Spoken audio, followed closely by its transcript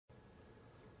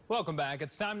Welcome back.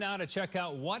 It's time now to check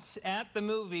out what's at the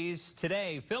movies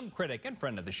today. Film critic and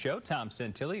friend of the show, Tom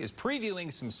Santilli, is previewing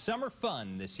some summer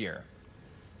fun this year.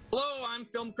 Hello, I'm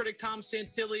film critic Tom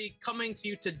Santilli, coming to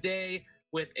you today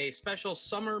with a special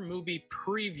summer movie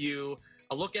preview,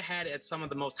 a look ahead at some of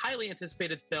the most highly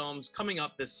anticipated films coming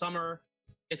up this summer.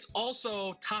 It's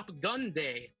also Top Gun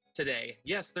Day today.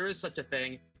 Yes, there is such a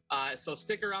thing. So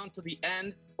stick around to the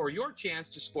end for your chance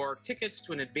to score tickets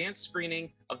to an advanced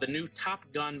screening of the new Top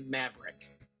Gun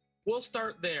Maverick. We'll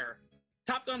start there.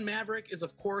 Top Gun Maverick is,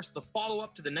 of course, the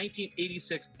follow-up to the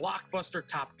 1986 blockbuster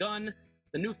Top Gun.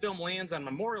 The new film lands on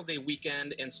Memorial Day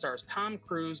weekend and stars Tom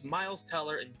Cruise, Miles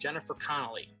Teller, and Jennifer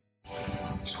Connelly.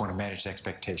 Just want to manage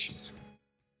expectations.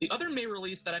 The other May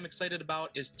release that I'm excited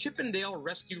about is Chippendale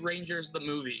Rescue Rangers the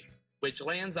movie, which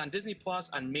lands on Disney Plus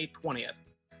on May 20th.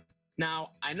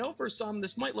 Now, I know for some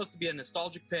this might look to be a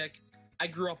nostalgic pick. I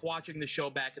grew up watching the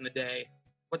show back in the day,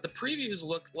 but the previews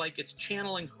look like it's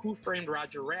channeling Who Framed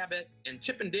Roger Rabbit, and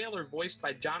Chip and Dale are voiced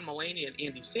by John Mulaney and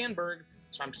Andy Samberg,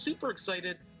 so I'm super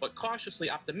excited but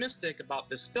cautiously optimistic about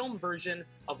this film version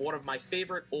of one of my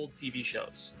favorite old TV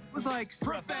shows. It was like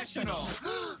professional.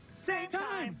 Same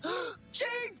time.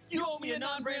 Jeez, you owe me a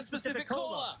non-brand specific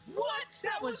cola. What?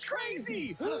 That was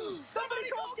crazy. Somebody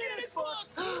call Guinness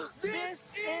Book.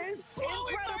 This is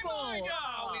incredible.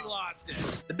 Oh, we lost it.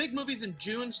 The big movies in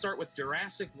June start with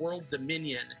Jurassic World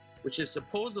Dominion, which is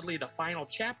supposedly the final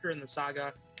chapter in the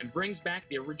saga and brings back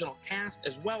the original cast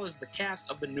as well as the cast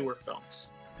of the newer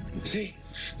films. See?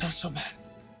 Not so bad.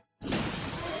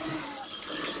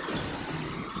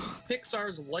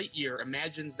 Pixar's Lightyear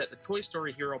imagines that the Toy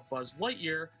Story hero Buzz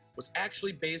Lightyear was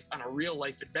actually based on a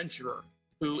real-life adventurer,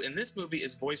 who in this movie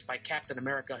is voiced by Captain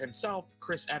America himself,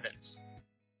 Chris Evans.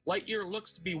 Lightyear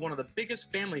looks to be one of the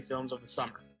biggest family films of the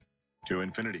summer. To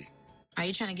infinity. Are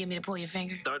you trying to get me to pull your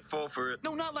finger? Don't fall for it.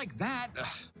 No, not like that.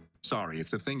 Sorry,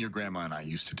 it's a thing your grandma and I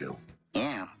used to do.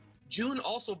 Yeah. June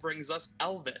also brings us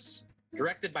Elvis,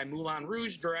 directed by Moulin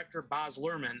Rouge director Baz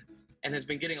Luhrmann, and has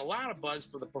been getting a lot of buzz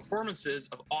for the performances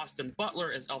of Austin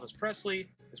Butler as Elvis Presley,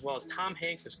 as well as Tom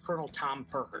Hanks as Colonel Tom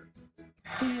Parker.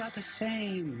 We are the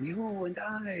same, you and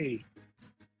I.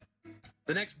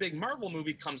 The next big Marvel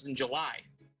movie comes in July.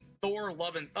 Thor: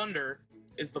 Love and Thunder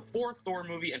is the fourth Thor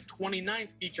movie and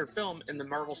 29th feature film in the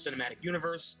Marvel Cinematic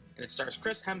Universe, and it stars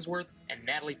Chris Hemsworth and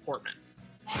Natalie Portman.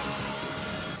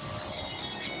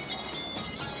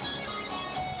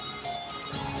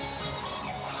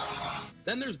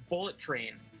 Then there's Bullet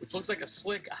Train, which looks like a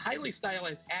slick, highly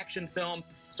stylized action film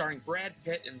starring Brad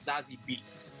Pitt and Zazie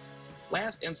Beetz.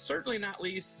 Last and certainly not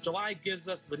least, July gives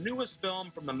us the newest film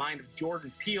from the mind of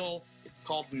Jordan Peele. It's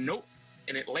called Nope,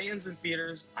 and it lands in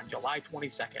theaters on July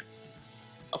 22nd.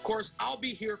 Of course, I'll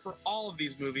be here for all of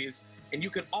these movies, and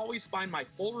you can always find my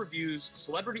full reviews,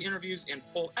 celebrity interviews, and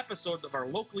full episodes of our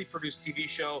locally produced TV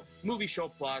show, Movie Show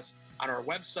Plus, on our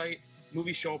website,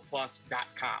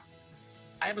 movieshowplus.com.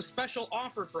 I have a special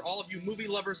offer for all of you movie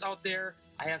lovers out there.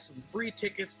 I have some free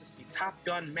tickets to see Top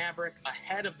Gun Maverick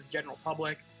ahead of the general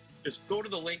public. Just go to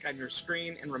the link on your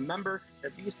screen and remember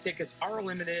that these tickets are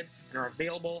limited and are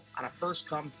available on a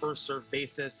first-come, first-served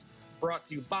basis, brought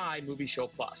to you by Movie Show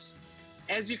Plus.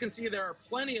 As you can see, there are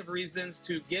plenty of reasons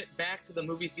to get back to the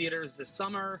movie theaters this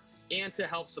summer and to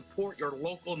help support your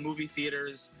local movie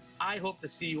theaters. I hope to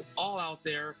see you all out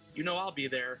there. You know I'll be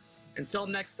there. Until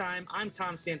next time, I'm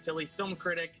Tom Santilli, film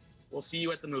critic. We'll see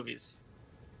you at the movies.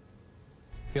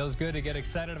 Feels good to get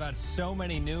excited about so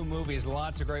many new movies.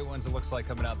 Lots of great ones it looks like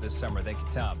coming out this summer. Thank you,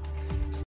 Tom.